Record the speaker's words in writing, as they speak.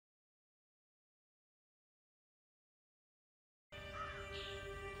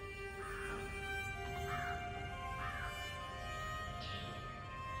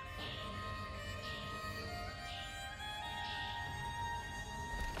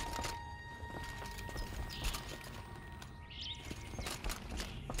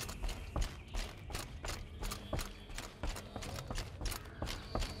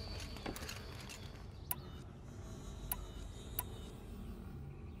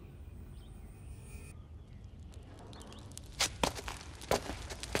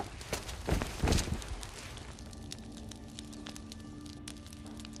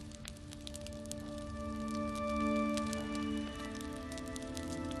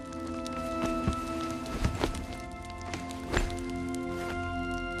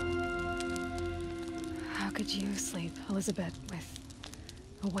sleep, Elizabeth, with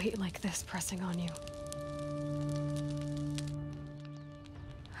a weight like this pressing on you.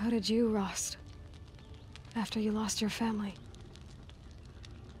 How did you rust after you lost your family?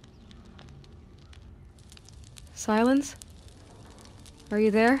 Silence? Are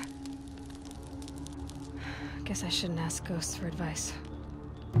you there? Guess I shouldn't ask ghosts for advice.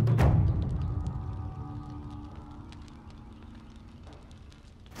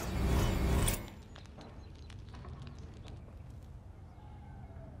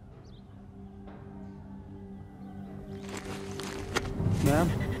 Ma'am,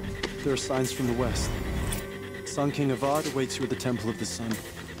 there are signs from the west. Sun King Avad awaits you at the Temple of the Sun.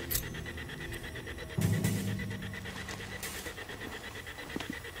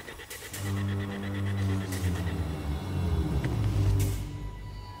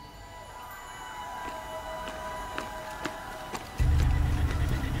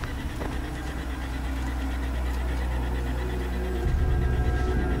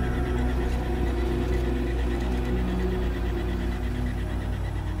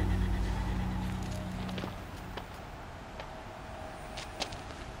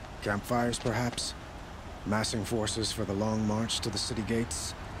 Campfires, perhaps? Massing forces for the long march to the city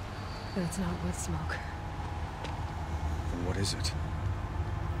gates? That's not wood smoke. Then what is it?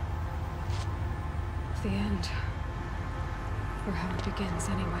 The end. Or how it begins,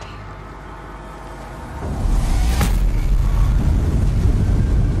 anyway.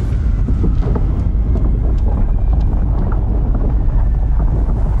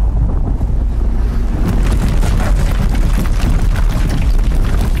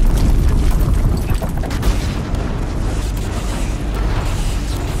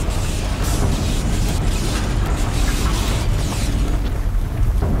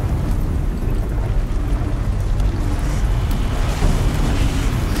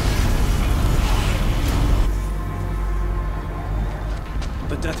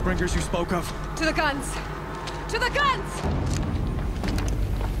 Deathbringers you spoke of? To the guns! To the guns!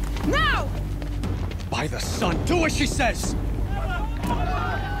 Now! By the sun, do as she says!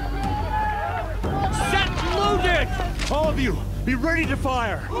 Set loaded! All of you, be ready to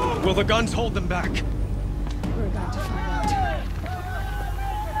fire! Will the guns hold them back? We're about to find out.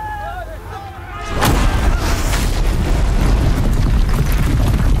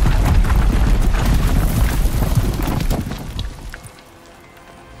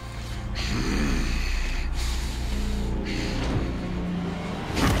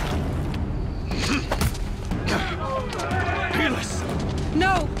 HELIS!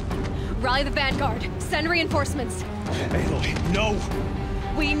 No! Rally the vanguard. Send reinforcements. Aloy, no!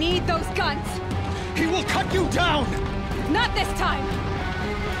 We need those guns! He will cut you down! Not this time!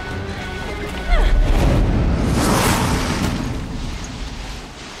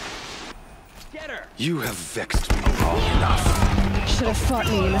 Get her! You have vexed me long enough. Should have fought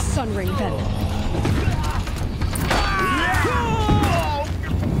me in the sun ring then.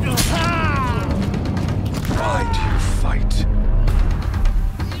 Why do you fight?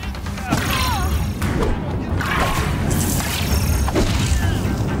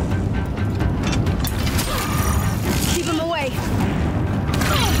 Keep him away!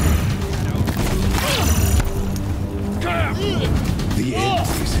 The end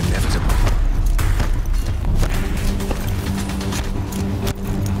is inevitable.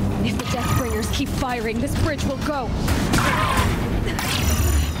 If the Deathbringers keep firing, this bridge will go.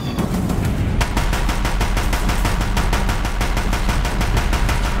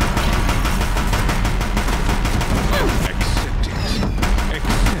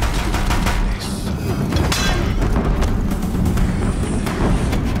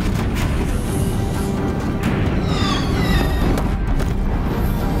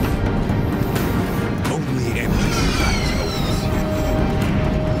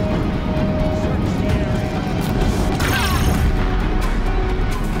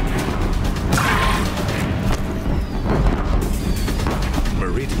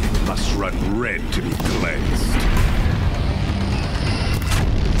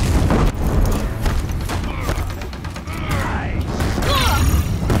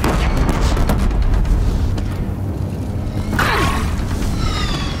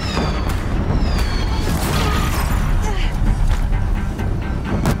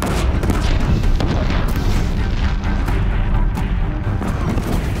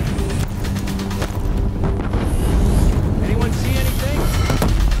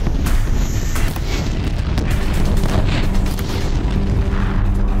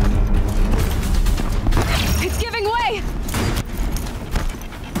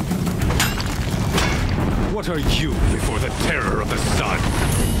 What are you before the terror of the sun?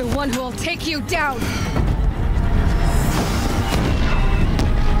 The one who will take you down!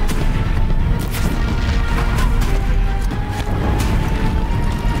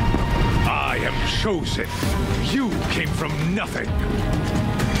 Chosen. You came from nothing.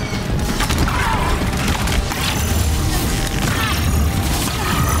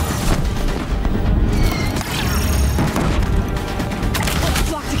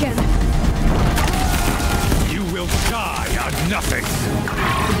 Blocked again. You will die on nothing.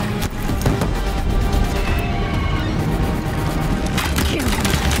 Kill him.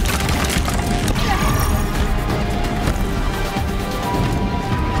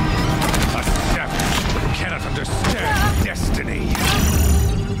 A savage cannot understand destiny.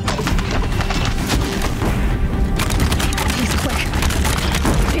 He's quick.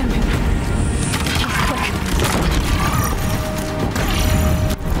 Damn him. He's quick.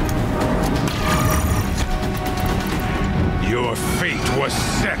 Your fate was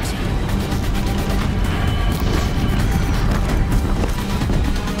set.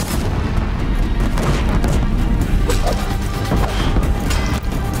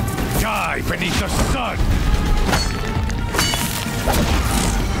 Die beneath the sun!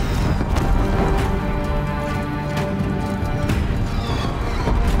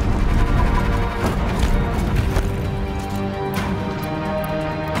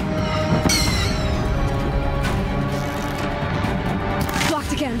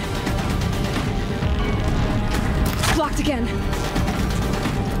 Blocked again. Blocked again.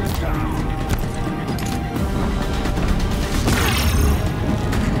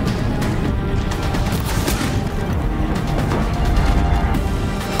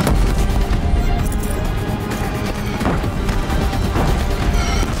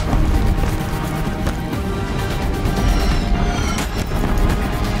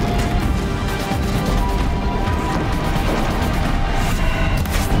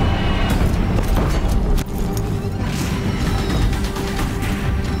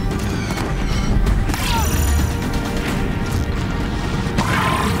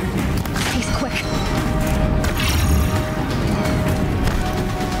 He's quick.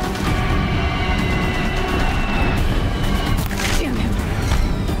 Damn him.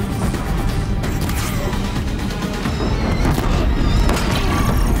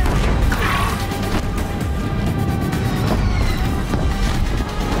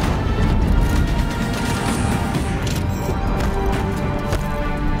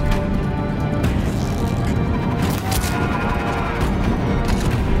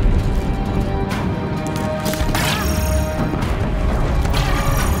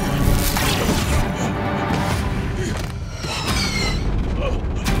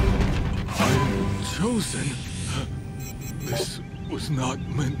 Chosen. This was not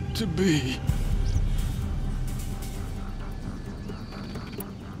meant to be.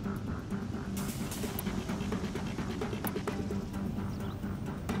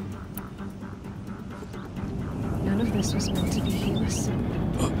 None of this was meant to be HELIS.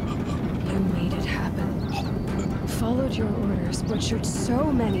 You made it happen. Followed your orders, butchered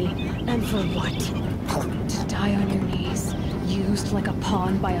so many, and for what? To die on your knees, used like a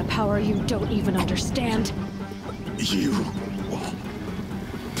pawn by a power you don't even understand. You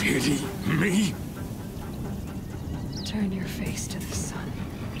pity me? Turn your face to the sun.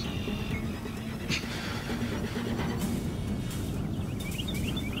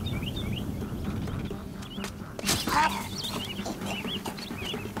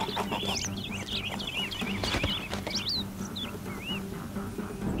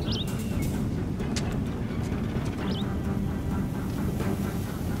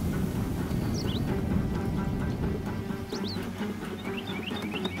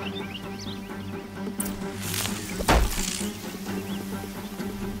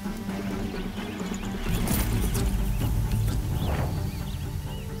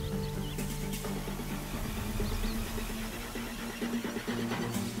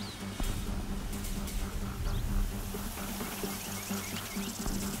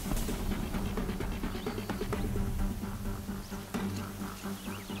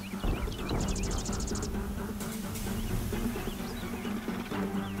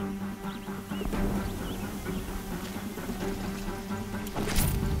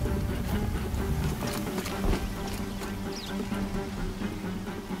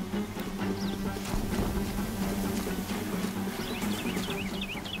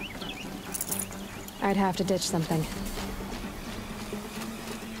 I'd have to ditch something.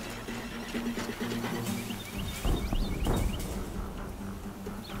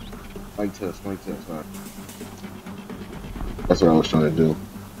 Mic test, huh? That's what I was trying to do.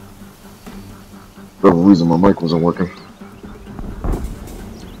 For whatever reason, my mic wasn't working.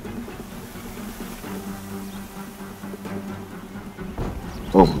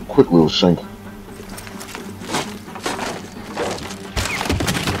 Oh, quick little shank.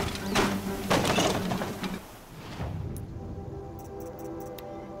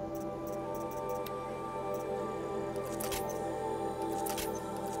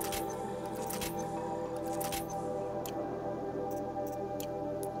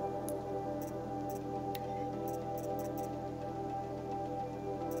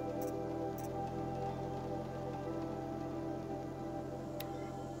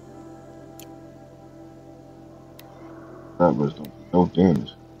 travelers don't do no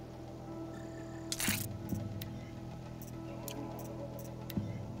damage.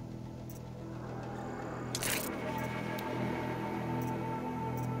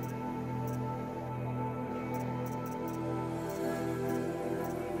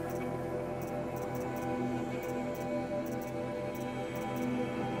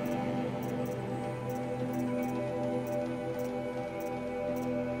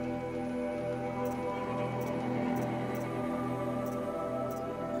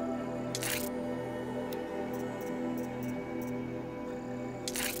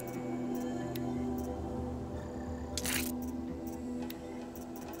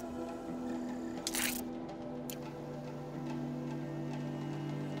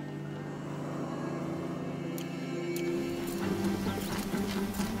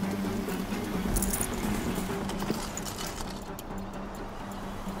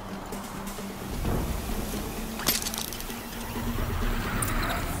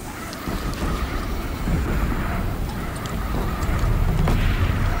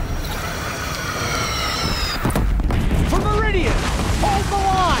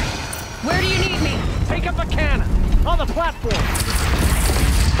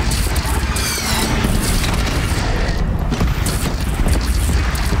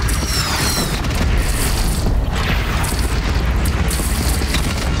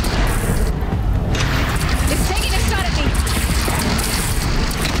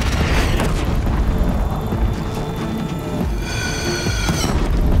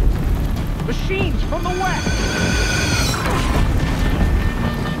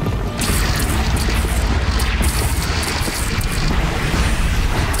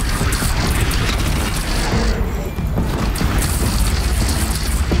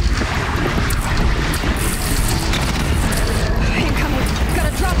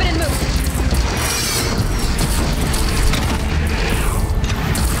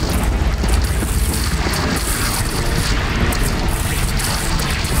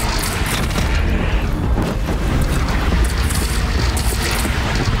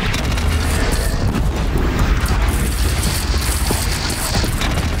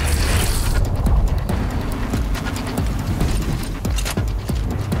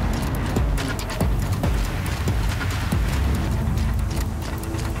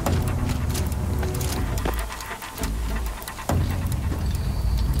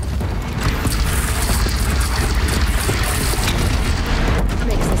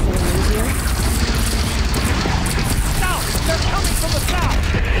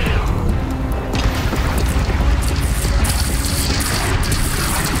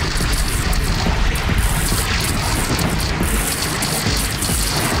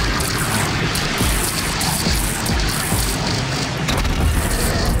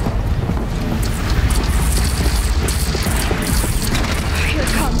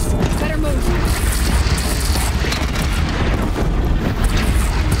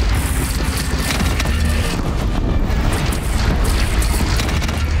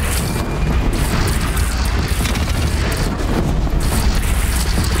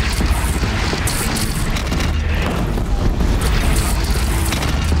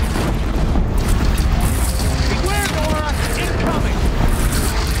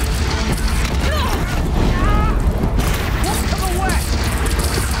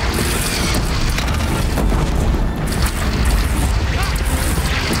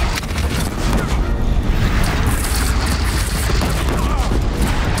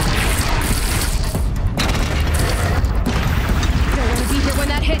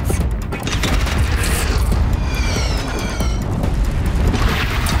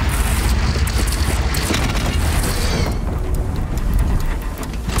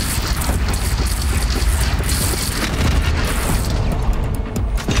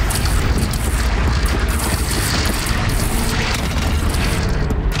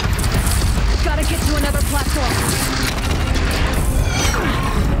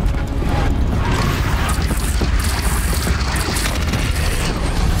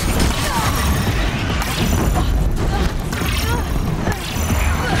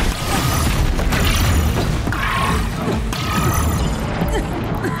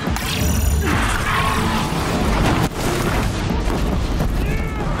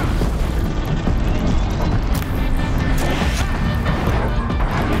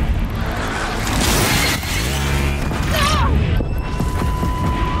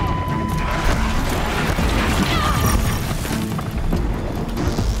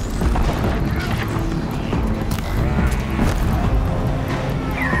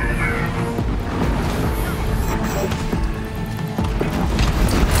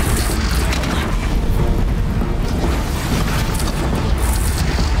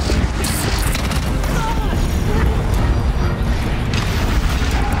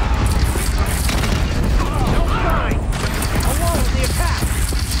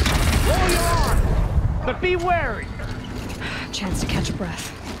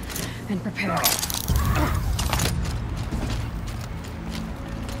 and prepare.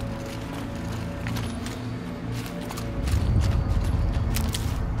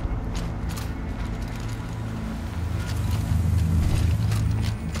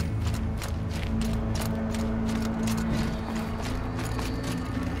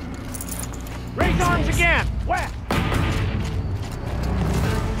 Raise arms again! West!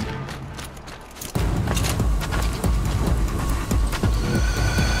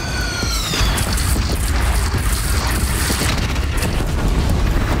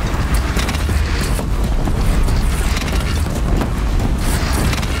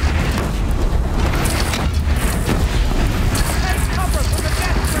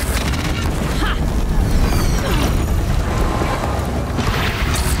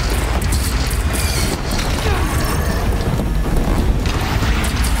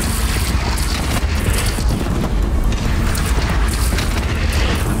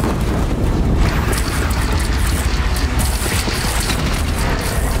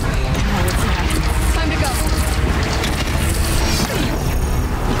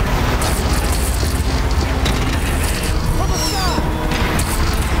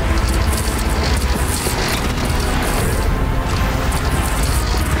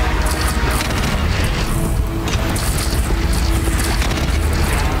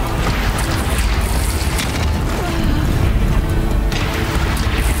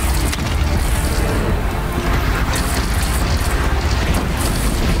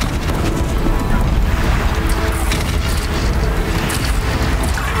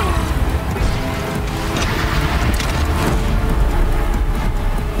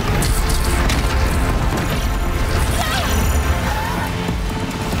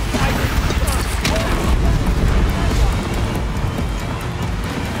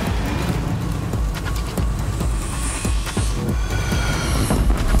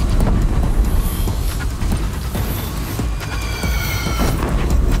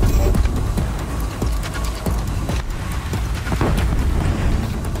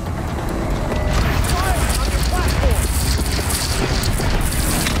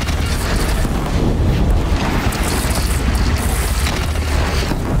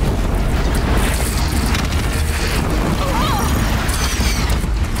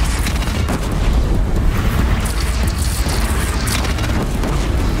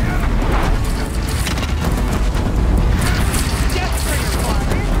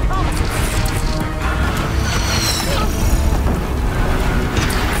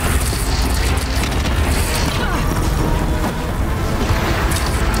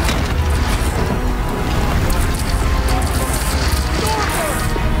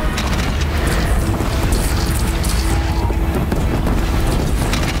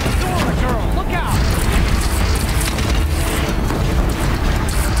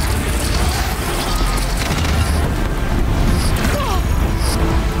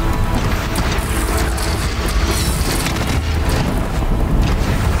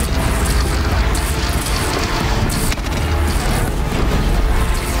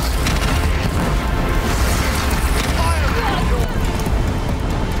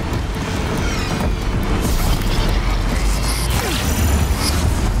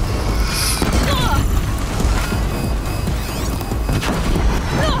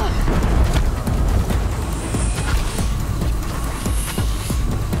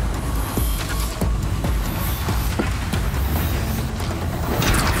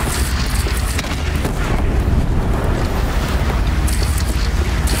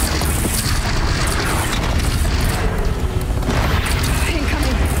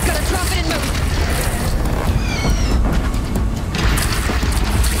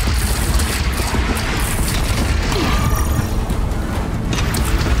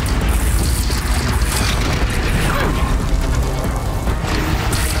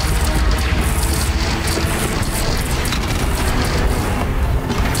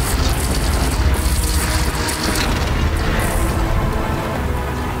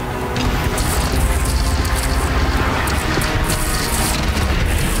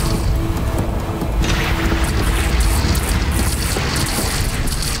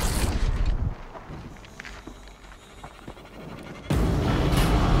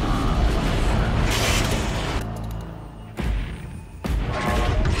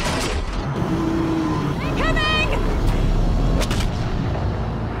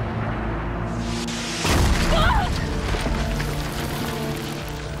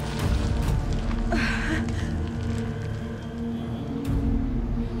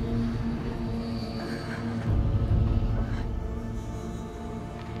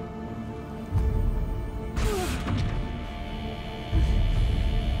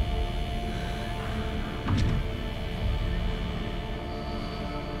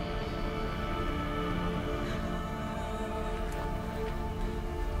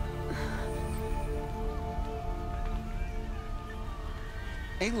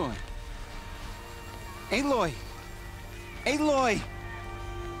 Aloy! Aloy! Aloy!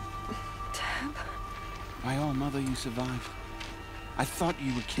 Tab? My own mother, you survived. I thought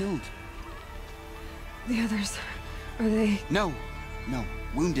you were killed. The others, are they... No.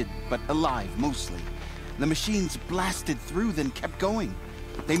 Wounded, but alive, mostly. The machines blasted through, then kept going.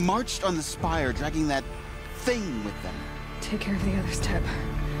 They marched on the spire, dragging that thing with them. Take care of the others, Tab.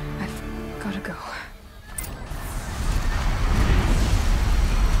 I've gotta go.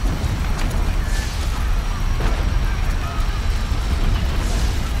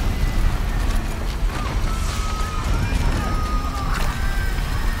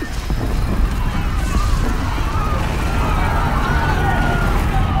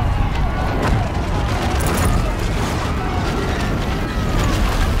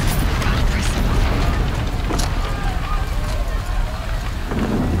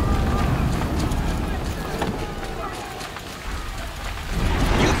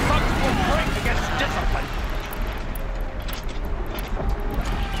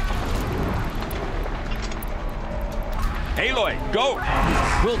 Aloy, go!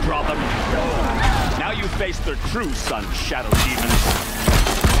 We'll draw them. Now you face their true son, Shadow Demon.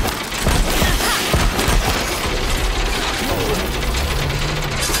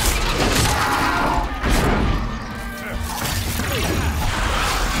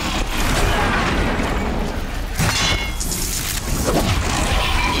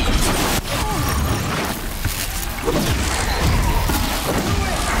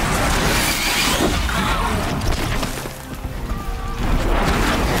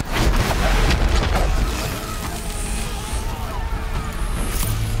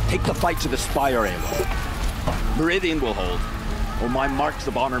 Take the fight to the spire, Aloy. Meridian will hold, or my marks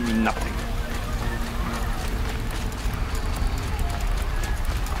of honor mean nothing.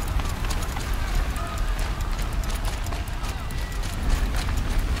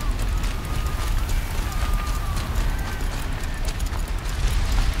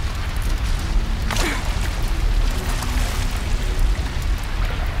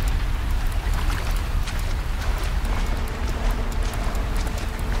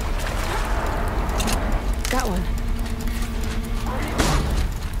 Got one.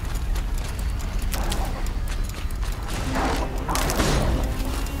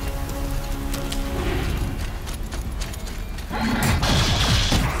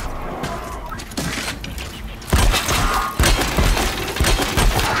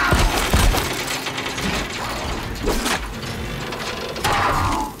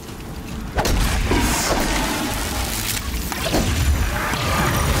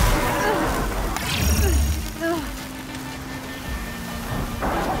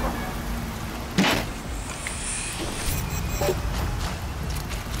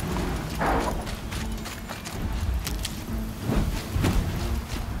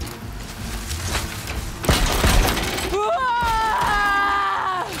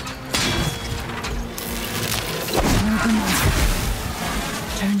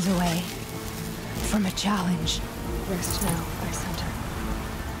 Turns away from a challenge. Rest now, I center.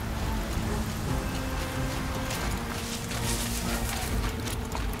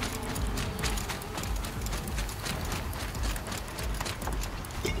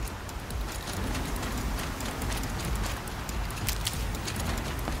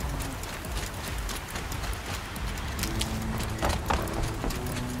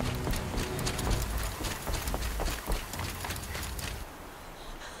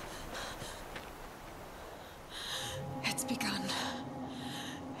 It's begun.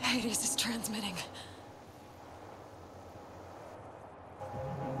 Hades is transmitting.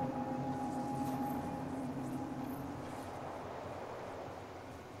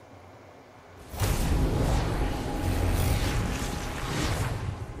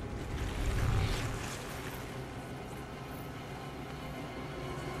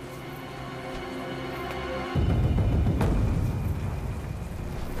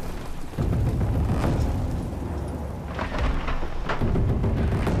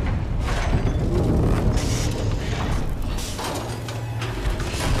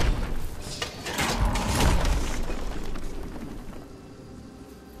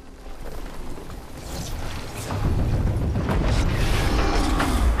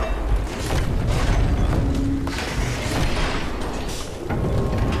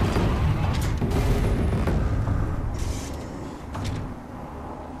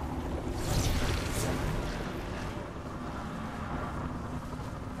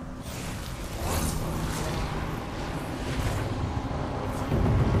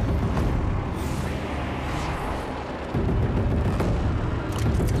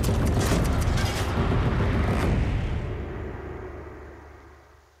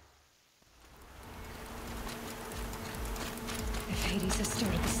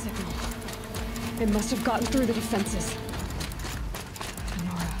 It must have gotten through the defenses.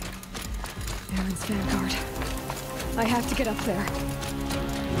 Nora. Aaron's vanguard. I have to get up there.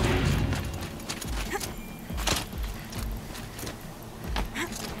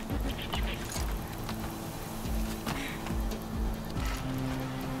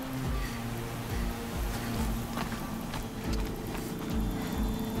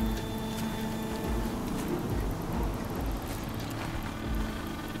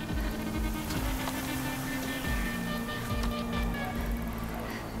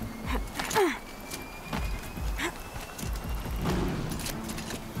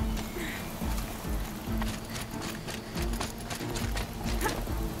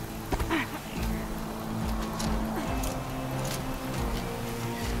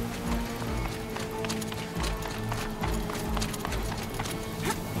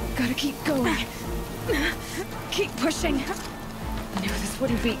 Gotta keep going. Keep pushing. I knew this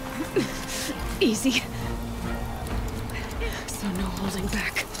wouldn't be easy. So no holding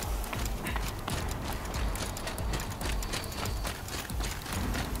back.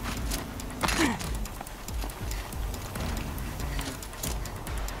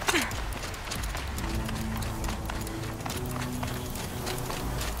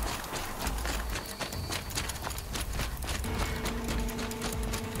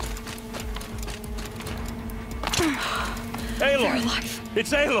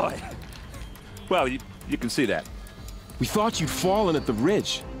 It's Aloy! Well, you can see that. We thought you'd fallen at the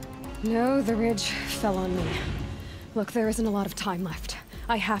ridge. No, the ridge fell on me. Look, there isn't a lot of time left.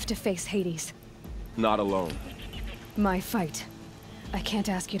 I have to face Hades. Not alone. My fight. I can't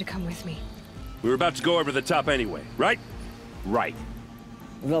ask you to come with me. We were about to go over the top anyway, right? Right.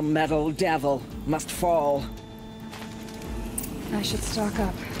 The metal devil must fall. I should stock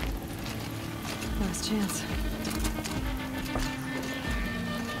up. Last chance.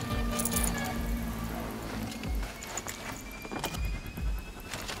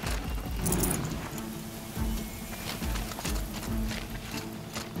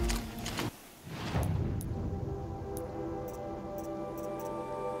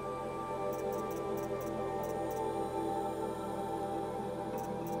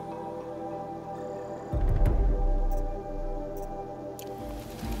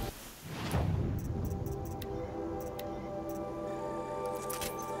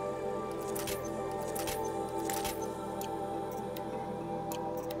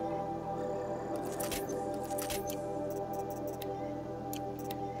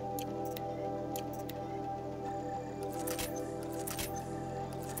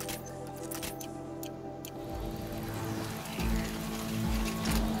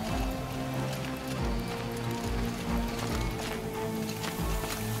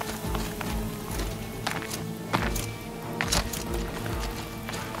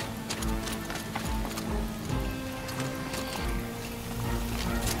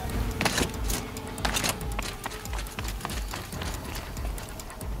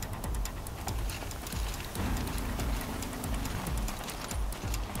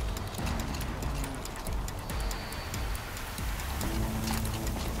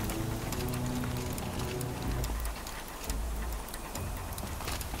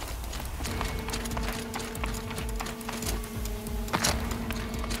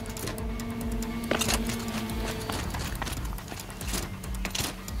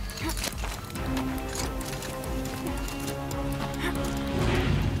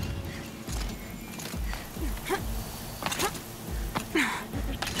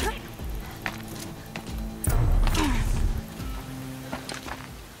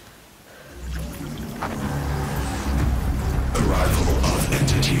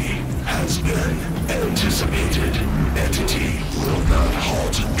 Anticipated. Entity will not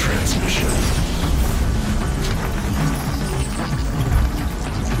halt transmission.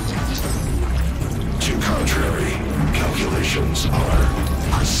 To contrary, calculations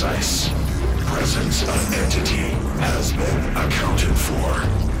are precise. Presence of entity has been accounted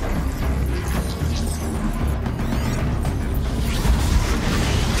for.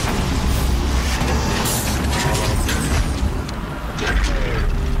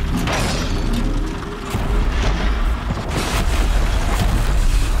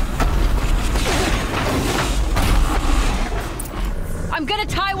 I'm gonna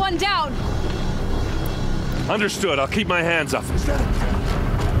tie one down! Understood. I'll keep my hands up.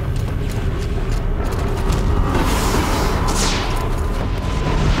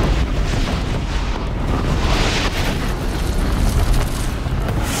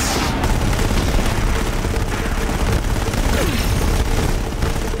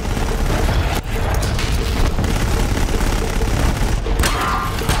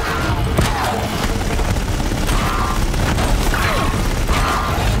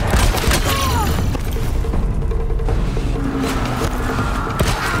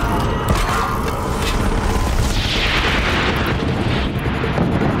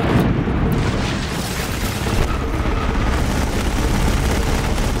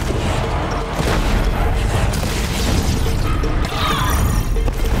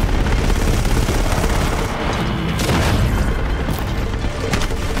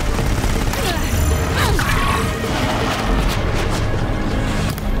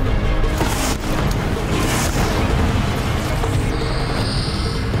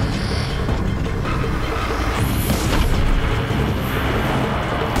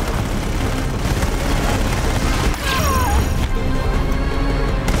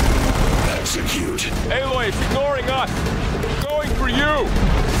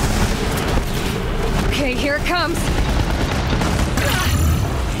 Okay, here it comes.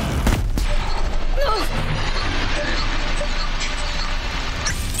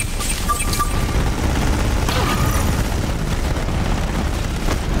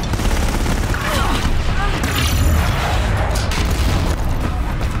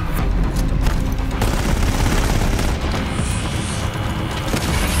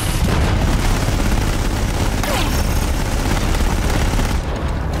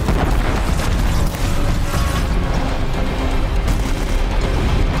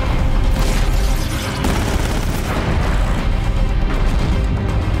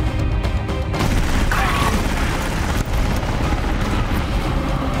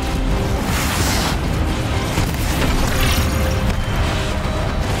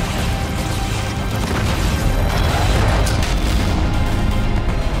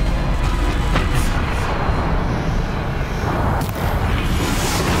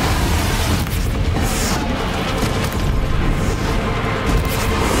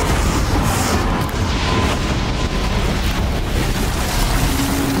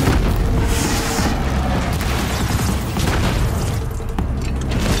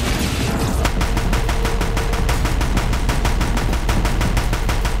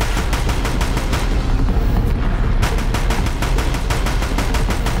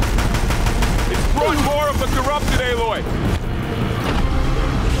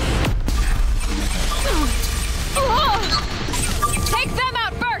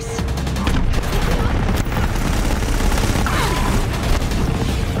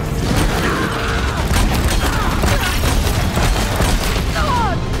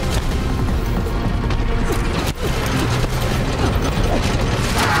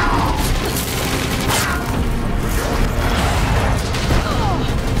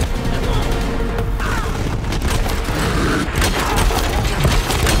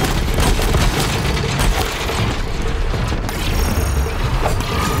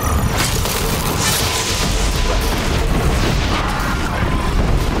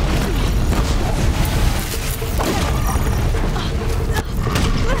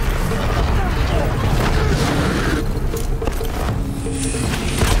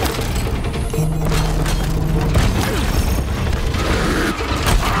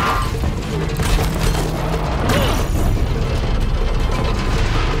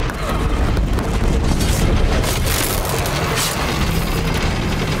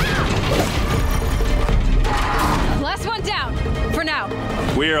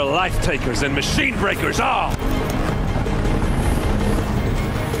 We're life takers and machine breakers all!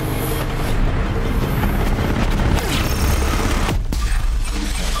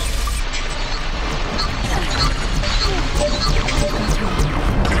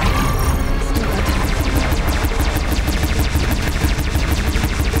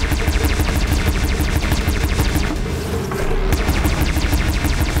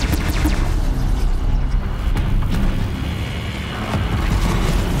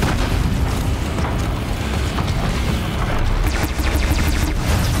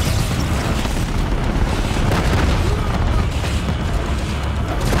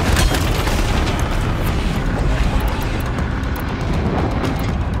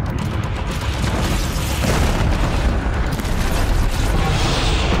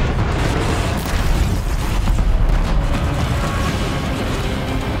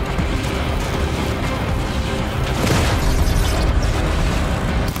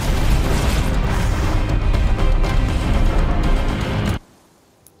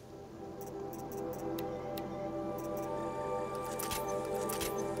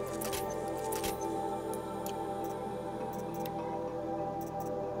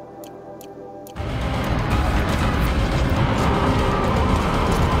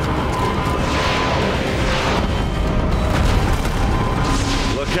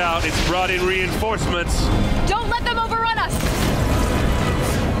 Out, it's brought in reinforcements. Don't let them overrun us!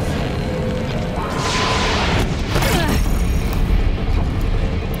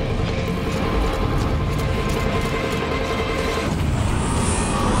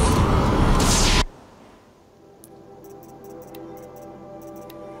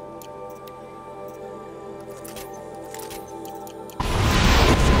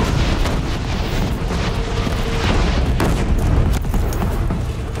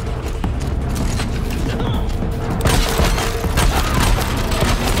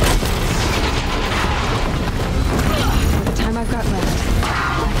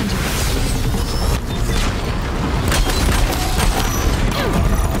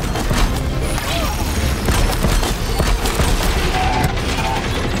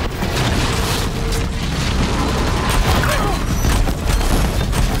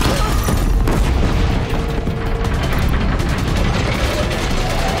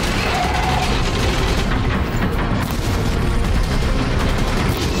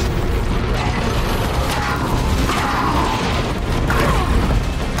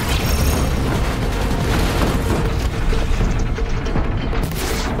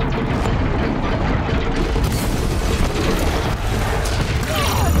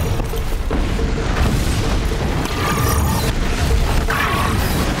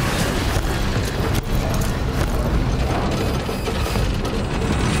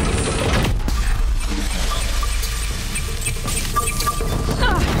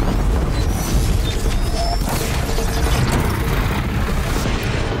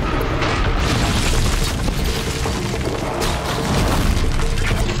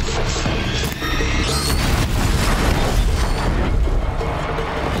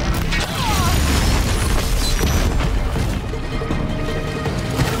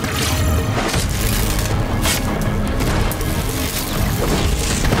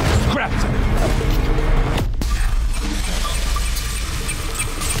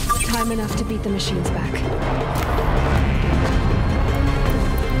 the machines back.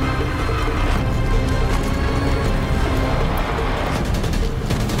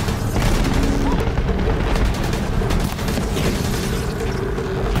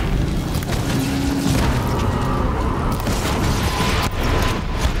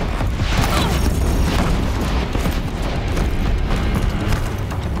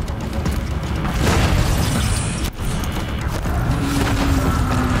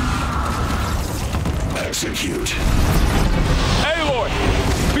 Execute. Aloy!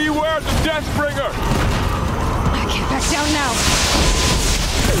 Beware the Deathbringer! I can't back down now.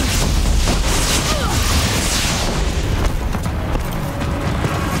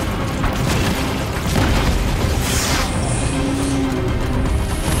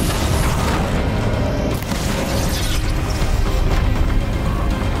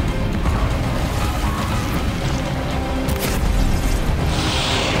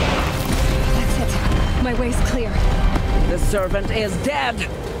 My way's clear. The servant is dead.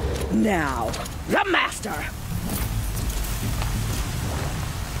 Now, the master.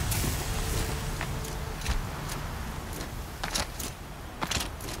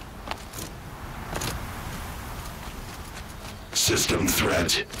 System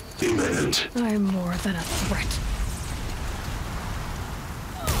threat imminent. I'm more than a threat.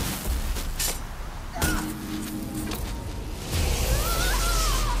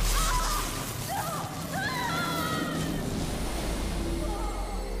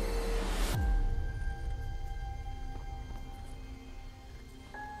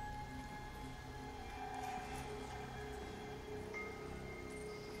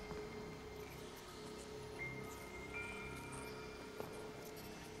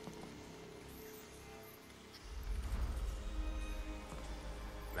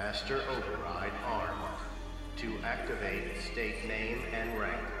 Master Override armed. To activate, state name and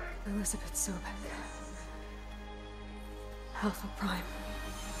rank. Elizabeth Sobek. Alpha Prime.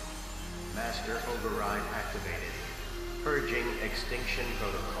 Master Override activated. Purging Extinction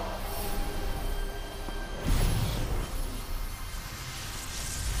Protocol.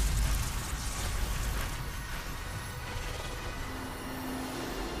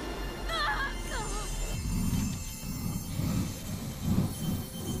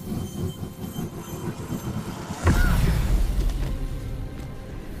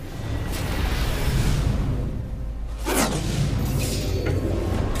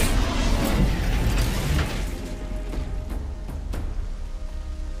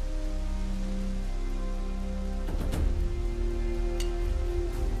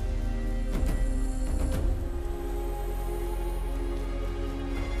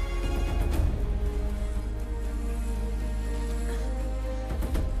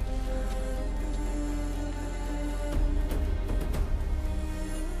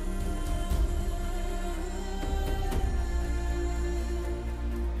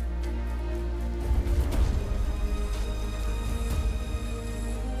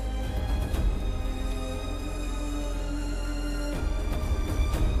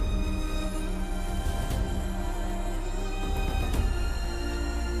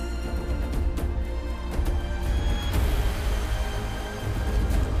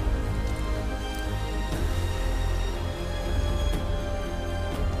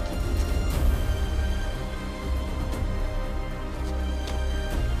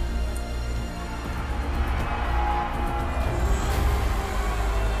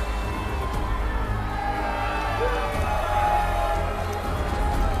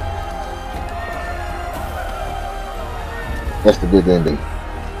 That's the good ending.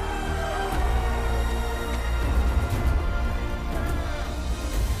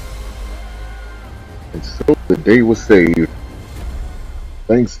 And so the day was saved,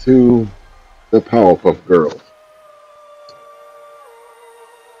 thanks to the Powerpuff Girls.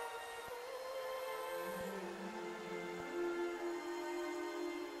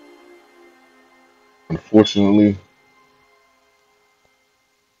 Unfortunately,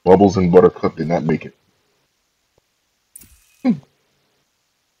 Bubbles and Buttercup did not make it.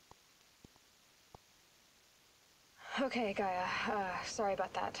 Okay, Gaia. Sorry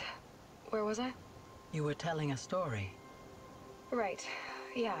about that. Where was I? You were telling a story. Right.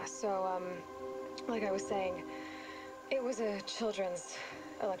 Yeah, so, like I was saying, it was a children's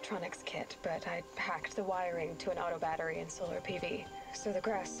electronics kit, but I hacked the wiring to an auto battery and solar PV. So the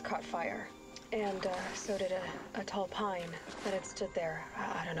grass caught fire. And, so did a tall pine that had stood there,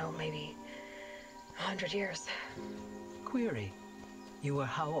 I don't know, maybe 100 years. Query. You were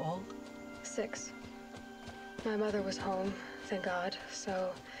how old? 6. My mother was home, thank God,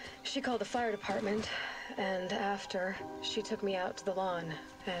 so she called the fire department, and after, she took me out to the lawn,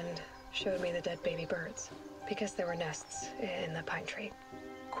 and showed me the dead baby birds, because there were nests in the pine tree.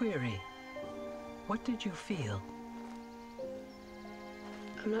 Query. What did you feel?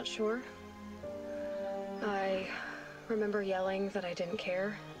 I'm not sure. I remember yelling that I didn't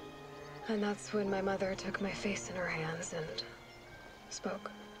care. And that's when my mother took my face in her hands and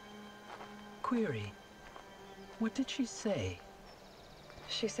spoke. Query. What did she say?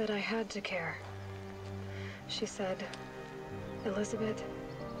 She said I had to care. She said, Elizabeth,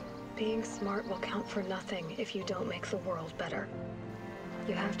 being smart will count for nothing if you don't make the world better.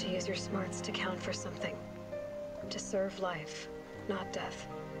 You have to use your smarts to count for something. To serve life, not death.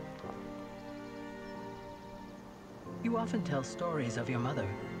 You often tell stories of your mother,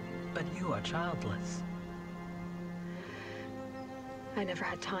 but you are childless. I never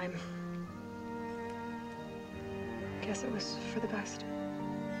had time. Guess it was for the best.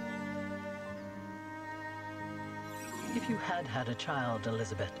 If you had had a child,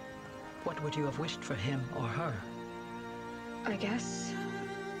 Elizabeth, what would you have wished for him or her? I guess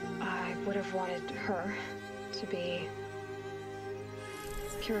I would have wanted her to be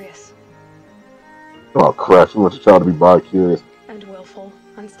curious. Oh crap, she wants a child to be bi-curious. And willful,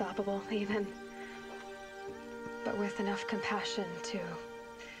 unstoppable even. But with enough compassion to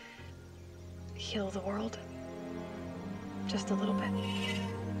heal the world. Just a little bit.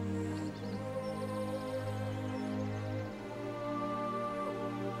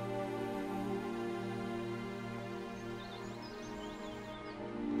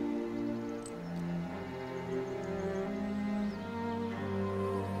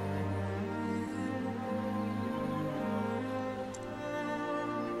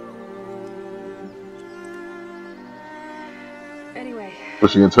 Anyway.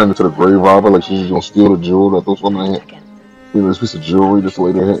 Was she gonna turn into the grave robber? Like she's just gonna steal the jewel that those women had? You know, this piece of jewelry this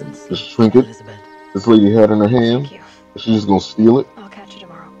lady had, this trinket this lady had in her hand. She's just gonna steal it? I'll catch you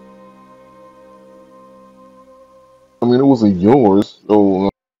tomorrow. I mean, it wasn't yours, so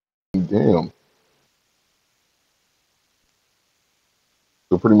damn.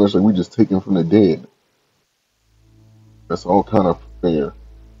 So pretty much like we just taken from the dead. That's all kind of fair.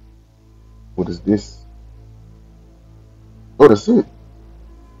 What is this? Oh, that's it.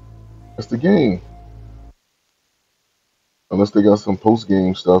 That's the game. Unless they got some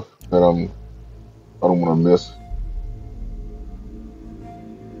post-game stuff that I don't want to miss.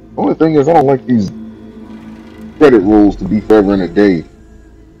 The only thing is I don't like these credit rolls to be forever in a day.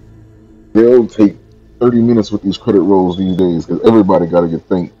 They'll take 30 minutes with these credit rolls these days because everybody got to get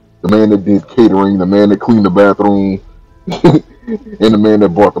thanked. The man that did catering, the man that cleaned the bathroom, and the man that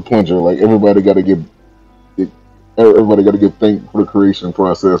bought the plunger. Like everybody got to get thanked for the creation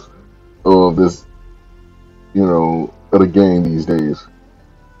process of this, you know, of the game these days.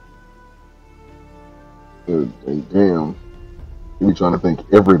 And damn, you be trying to thank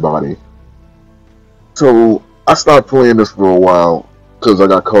everybody. So I stopped playing this for a while because I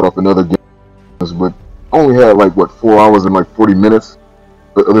got caught up in other games, but I only had like what 4 hours and like 40 minutes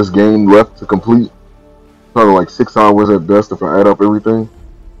of this game left to complete. Probably like 6 hours at best if I add up everything.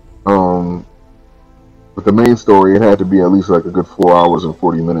 But the main story, it had to be at least like a good 4 hours and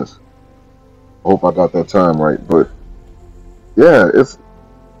 40 minutes. I hope I got that time right, but yeah, it's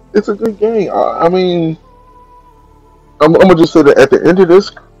a good game. I mean, I'm gonna just say that at the end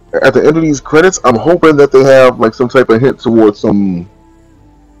of these credits, I'm hoping that they have like some type of hint towards some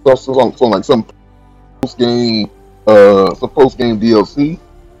post game DLC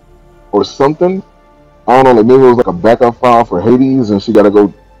or something. I don't know, like maybe it was like a backup file for Hades, and she got to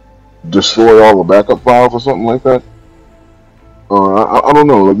go destroy all the backup files or something like that. I don't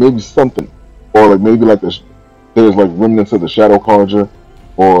know, like maybe something, or like maybe like there's like remnants of the Shadow Carja,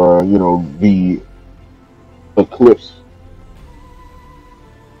 or you know the Eclipse,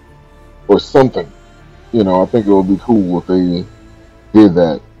 or something. You know, I think it would be cool if they did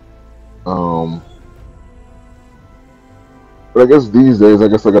that. But I guess these days, I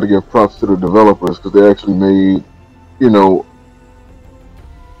guess I got to give props to the developers because they actually made, you know,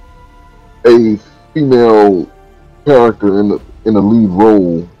 a female character in the lead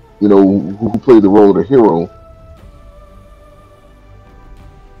role, you know, who played the role of the hero.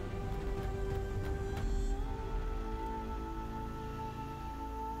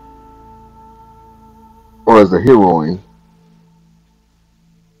 Or as the heroine.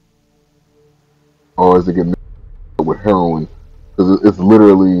 Or as they get mixed up with heroin. Because it's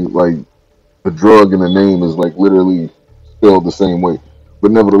literally like the drug in the name is like literally spelled the same way.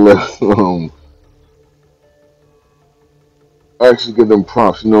 But nevertheless, I actually give them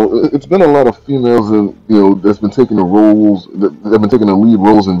props. You know, it's been a lot of females, and you know, that's been taking the roles, that have been taking the lead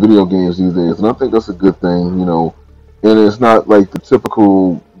roles in video games these days, and I think that's a good thing. You know, and it's not like the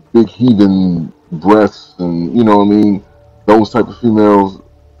typical big heaving breasts and, you know what I mean, those type of females.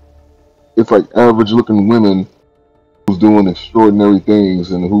 It's like average looking women who's doing extraordinary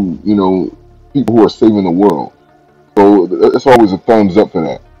things and who, you know, people who are saving the world. So it's always a thumbs up for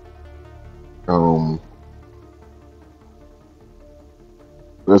that.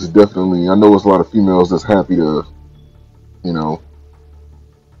 That's definitely, I know there's a lot of females that's happy to, you know,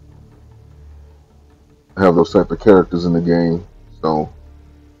 have those type of characters in the game. So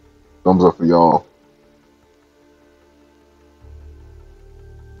thumbs up for y'all.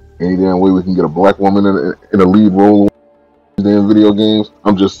 Any damn way we can get a black woman in a lead role in damn video games,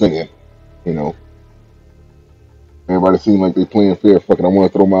 I'm just saying, you know. Everybody seems like they playing fair. Fucking, I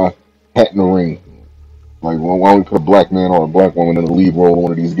want to throw my hat in the ring. Like, why don't we put a black man or a black woman in the lead role in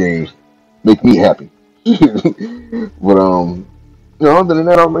one of these games? Make me happy. But you know, other than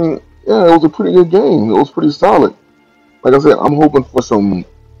that, I mean, yeah, it was a pretty good game. It was pretty solid. Like I said, I'm hoping for some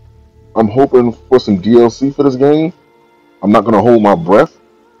DLC for this game. I'm not gonna hold my breath,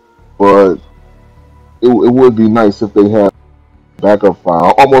 but it would be nice if they had a backup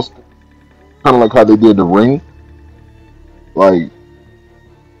file, almost kind of like how they did the Ring. Like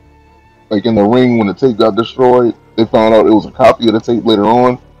in the Ring, when the tape got destroyed, they found out it was a copy of the tape later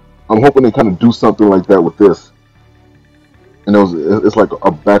on. I'm hoping they kind of do something like that with this. And it's like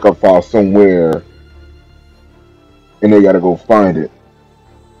a backup file somewhere, and they got to go find it.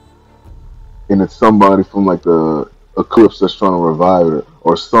 And it's somebody from like the Eclipse that's trying to revive it,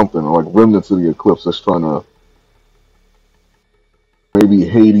 or something, or like remnants of the Eclipse that's trying to. Maybe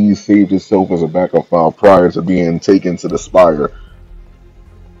Hades saved itself as a backup file prior to being taken to the Spire.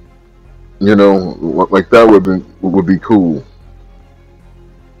 You know, like that would be cool.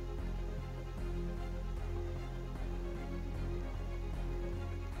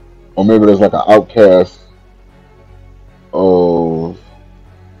 Or maybe there's like an outcast of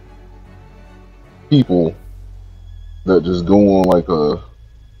people that just go on like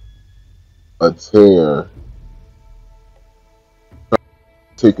a tear,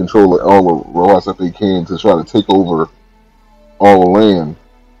 take control of all the robots that they can to try to take over all the land.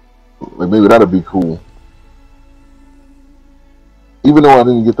 Like maybe that'd be cool. Even though I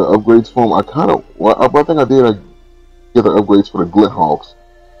didn't get the upgrades for them, I think I did get the upgrades for the Glithawks.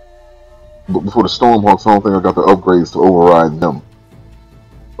 But before the Stormhawks, I don't think I got the upgrades to override them.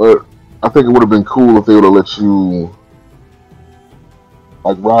 But I think it would have been cool if they would have let you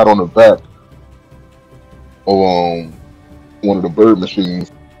like ride on the back of one of the bird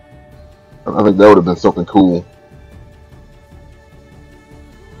machines. I think that would have been something cool.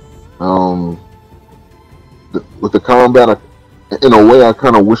 With the combat, in a way, I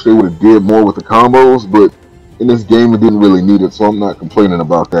kind of wish they would have did more with the combos, but in this game, it didn't really need it, so I'm not complaining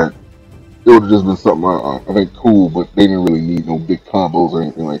about that. It would have just been something I think cool, but they didn't really need no big combos or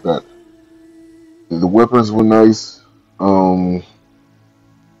anything like that. The weapons were nice.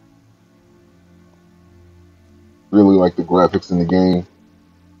 Really like the graphics in the game.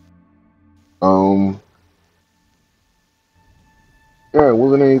 Yeah, it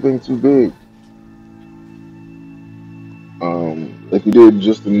wasn't anything too big. If you did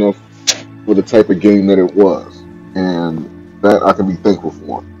just enough for the type of game that it was, and that I can be thankful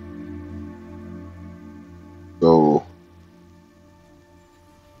for. So,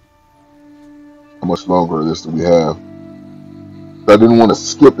 how much longer of this do we have? I didn't want to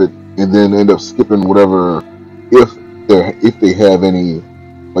skip it and then end up skipping whatever, if they have any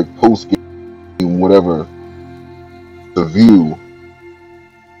like post game whatever to view.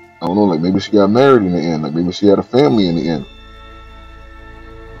 I don't know, like maybe she got married in the end, like maybe she had a family in the end.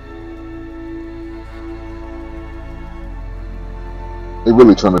 They're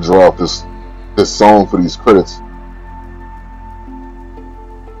really trying to draw out this song for these credits.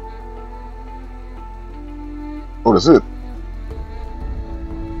 Oh, that's it.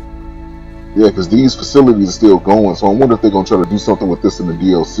 Yeah, because these facilities are still going, so I wonder if they're going to try to do something with this in the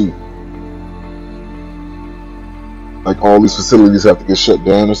DLC. Like all these facilities have to get shut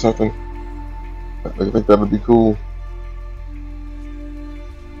down or something. I think that would be cool.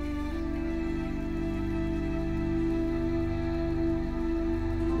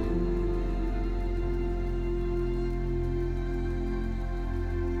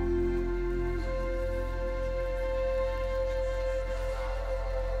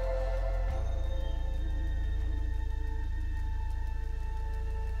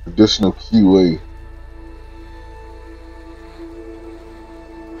 Additional QA.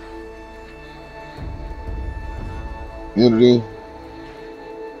 Unity.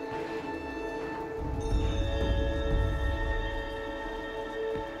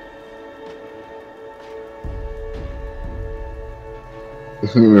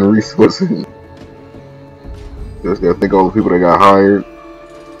 Human resources. Just gotta think all the people that got hired.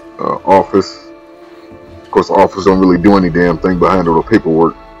 Office. Of course, the office don't really do any damn thing behind all the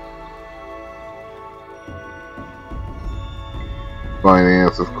paperwork.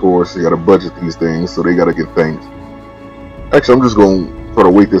 Finance, of course, they gotta budget these things, so they gotta get things. Actually, I'm just gonna try to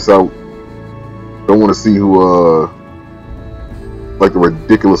wait this out. Don't want to see who, like the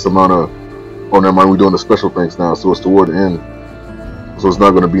ridiculous amount of. Oh, never mind, we're doing the special things now, so it's toward the end. So it's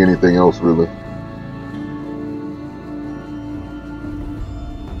not gonna be anything else, really.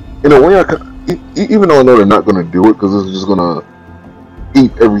 In a way, even though I know they're not gonna do it, because it's just gonna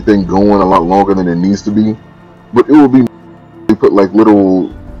keep everything going a lot longer than it needs to be. But it would be. They put like little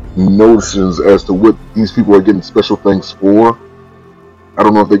notions as to what these people are getting special things for. I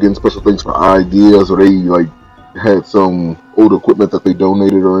don't know if they're getting special things for ideas, or they like had some old equipment that they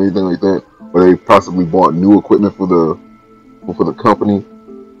donated or anything like that, or they possibly bought new equipment for the company.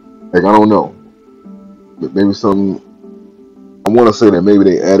 Like, I don't know, but maybe some. I want to say that maybe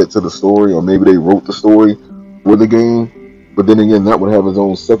they added to the story, or maybe they wrote the story for the game. But then again, that would have its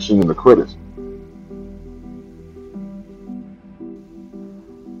own section in the credits.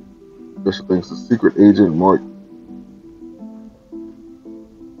 Special thanks to Secret Agent Mark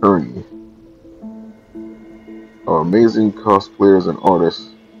Kearney. Amazing cosplayers and artists.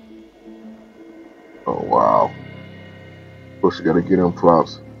 Oh wow. Of course you gotta get them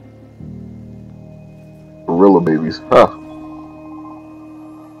props. Gorilla babies. Huh.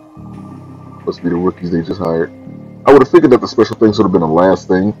 Must be the rookies they just hired. I would have figured that the special things would have been the last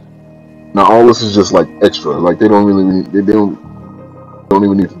thing. Now all this is just like extra. Like they don't even need to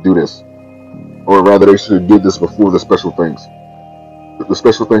do this. Or rather, they should have did this before the special things. The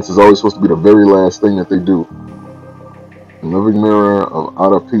special things is always supposed to be the very last thing that they do. The living mirror of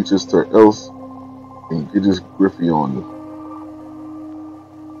Ada Peaches to Else and Gidges Griffey on you.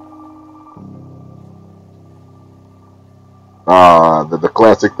 The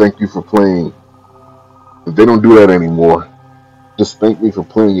classic thank you for playing. They don't do that anymore. Just thank me for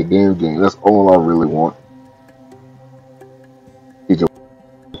playing your damn game. That's all I really want. You just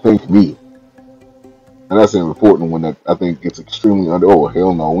thank me. And that's an important one that I think gets extremely under. Oh,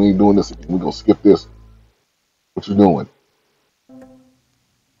 hell no, we ain't doing this. We're going to skip this. What you doing?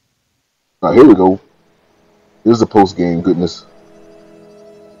 Now, here we go. Here's the post-game goodness.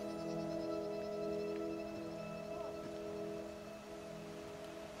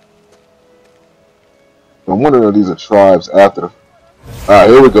 I'm wondering if these are tribes after. Alright,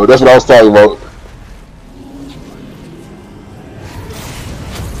 here we go. That's what I was talking about.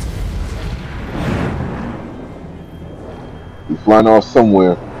 We're flying off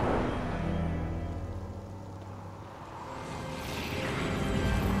somewhere.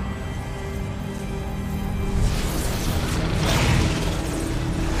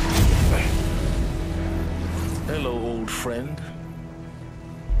 Hello, old friend.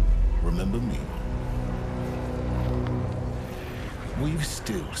 Remember me? We've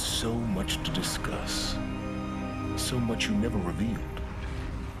still so much to discuss. So much you never revealed.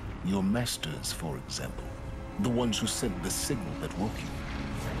 Your masters, for example. The ones who sent the signal that woke you.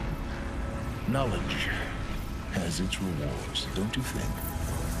 Knowledge has its rewards, don't you think?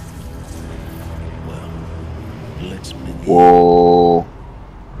 Well, let's begin. Whoa.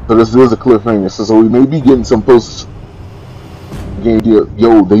 So this is a cliffhanger. So we may be getting some post game deal.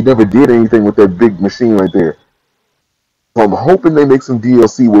 Yo, they never did anything with that big machine right there. So I'm hoping they make some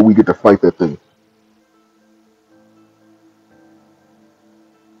DLC where we get to fight that thing.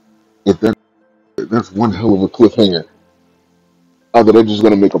 If that's one hell of a cliffhanger. Either they're just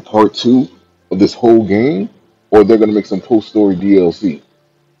gonna make a part 2 of this whole game, or they're gonna make some post-story DLC.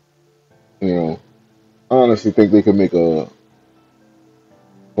 You know, I honestly think they could make a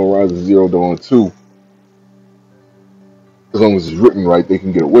Horizon Zero Dawn 2. As long as it's written right, they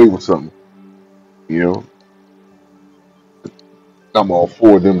can get away with something. You know? I'm all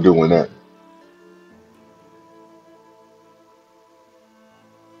for them doing that.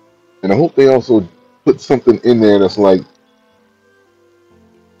 And I hope they also put something in there that's like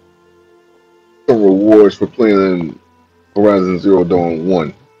some rewards for playing Horizon Zero Dawn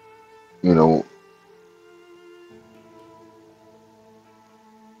 1. You know?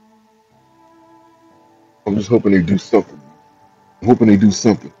 I'm just hoping they do something. I'm hoping they do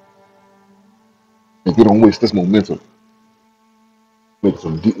something. And they don't waste this momentum. Make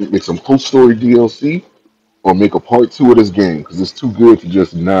some post-story DLC, or make a part 2 of this game, because it's too good to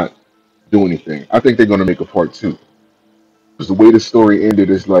just not do anything. I think they're gonna make a part 2, because the way the story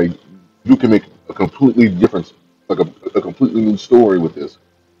ended is like you can make a completely different, like a completely new story with this.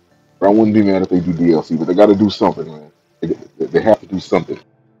 But I wouldn't be mad if they do DLC, but they got to do something, man. They have to do something.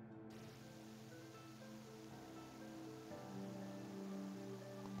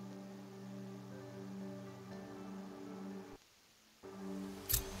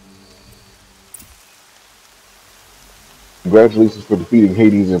 Congratulations for defeating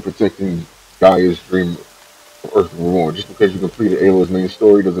Hades and protecting Gaia's dream of Earth Reborn. Just because you completed Aloy's main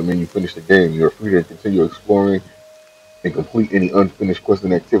story doesn't mean you finished the game. You are free to continue exploring and complete any unfinished quests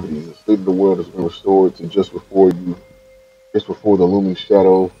and activities. The state of the world has been restored to just before the looming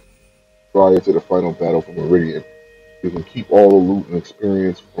shadow prior to the final battle for Meridian. You can keep all the loot and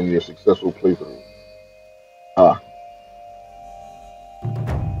experience from your successful playthrough.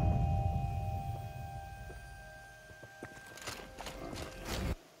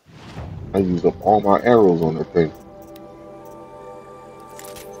 I used up all my arrows on that thing.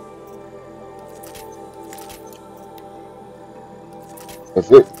 That's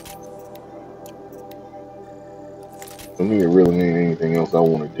it. For me, it really ain't anything else I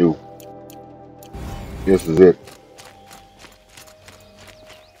want to do. This is it.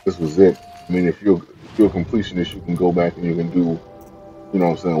 This was it. I mean, if you're a completionist, you can go back and you can do, you know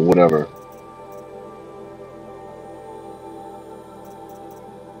what I'm saying, whatever.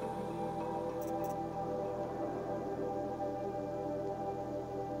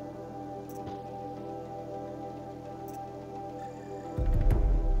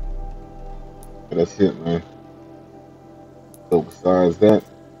 But that's it, man. So besides that,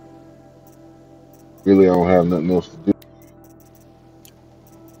 really I don't have nothing else to do.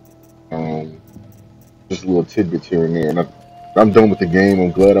 Just little tidbits here and there. And I'm done with the game.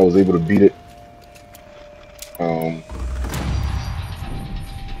 I'm glad I was able to beat it.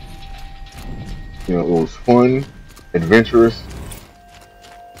 You know, it was fun, adventurous,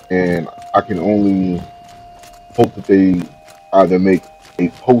 and I can only hope that they either make a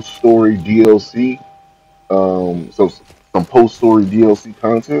post-story DLC, so some post-story DLC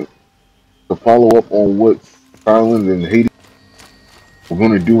content to follow up on what Silent and Hades were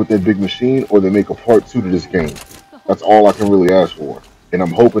going to do with that big machine, or they make a part 2 to this game. That's all I can really ask for, and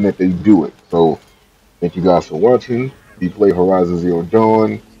I'm hoping that they do it. So, thank you guys for watching. We play Horizon Zero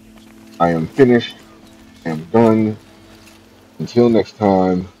Dawn. I am finished. I am done. Until next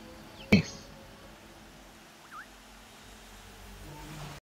time.